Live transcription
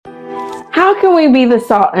How can we be the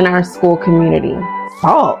salt in our school community?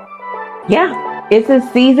 Salt. Yeah, it's a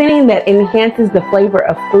seasoning that enhances the flavor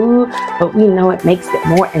of food, but we know it makes it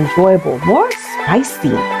more enjoyable, more spicy.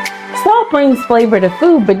 Salt brings flavor to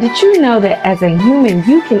food, but did you know that as a human,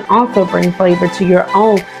 you can also bring flavor to your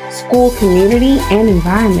own school community and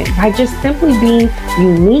environment by just simply being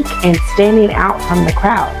unique and standing out from the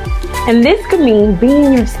crowd? And this could mean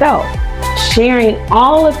being yourself, sharing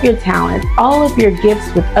all of your talents, all of your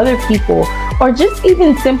gifts with other people, or just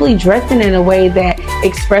even simply dressing in a way that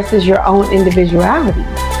expresses your own individuality.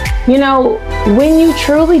 You know, when you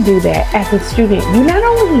truly do that as a student, you not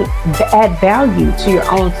only add value to your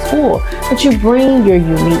own school, but you bring your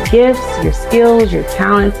unique gifts, your skills, your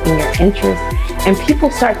talents, and your interests, and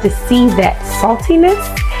people start to see that saltiness,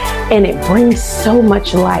 and it brings so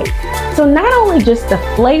much light. So not only just the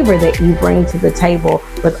flavor that you bring to the table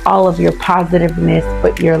with all of your positiveness,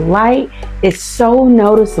 but your light is so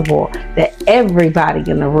noticeable that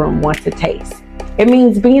everybody in the room wants to taste. It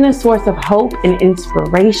means being a source of hope and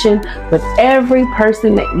inspiration with every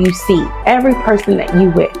person that you see, every person that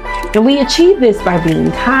you with. And we achieve this by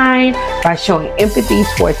being kind, by showing empathy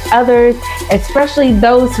towards others, especially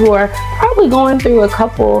those who are probably going through a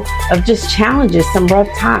couple of just challenges, some rough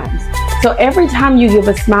times. So every time you give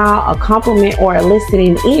a smile, a compliment, or a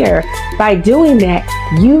listening ear, by doing that,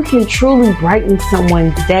 you can truly brighten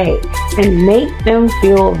someone's day and make them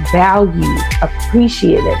feel valued,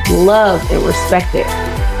 appreciated, loved, and respected.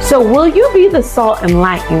 So will you be the salt and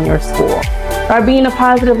light in your school? By being a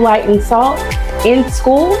positive light and salt in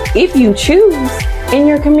school, if you choose, in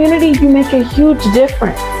your community, you make a huge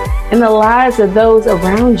difference in the lives of those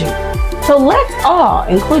around you. So let's all,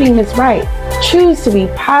 including Ms. Wright, choose to be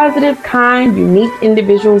positive, kind, unique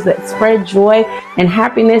individuals that spread joy and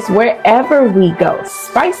happiness wherever we go,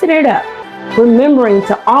 spicing it up, remembering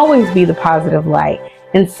to always be the positive light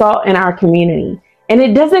and salt in our community. And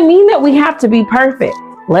it doesn't mean that we have to be perfect.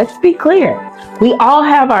 Let's be clear. We all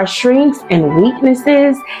have our strengths and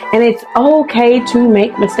weaknesses, and it's okay to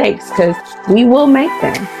make mistakes because we will make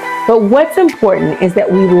them. But what's important is that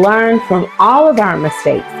we learn from all of our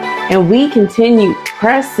mistakes and we continue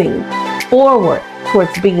pressing forward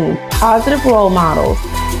towards being positive role models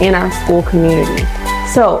in our school community.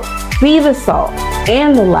 So be the salt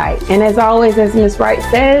and the light. And as always, as Ms. Wright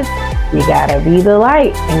says, you gotta be the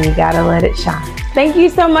light and you gotta let it shine. Thank you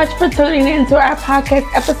so much for tuning into our podcast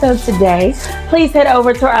episode today. Please head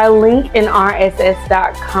over to our link in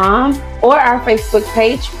rss.com or our Facebook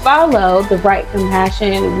page. Follow The Right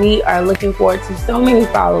Compassion. We are looking forward to so many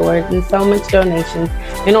followers and so much donations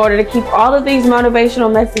in order to keep all of these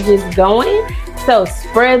motivational messages going. So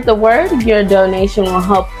spread the word. Your donation will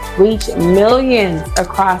help reach millions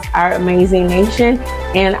across our amazing nation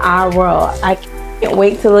and our world. I can't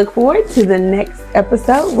wait to look forward to the next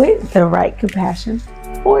episode with The Right Compassion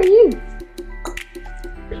for you.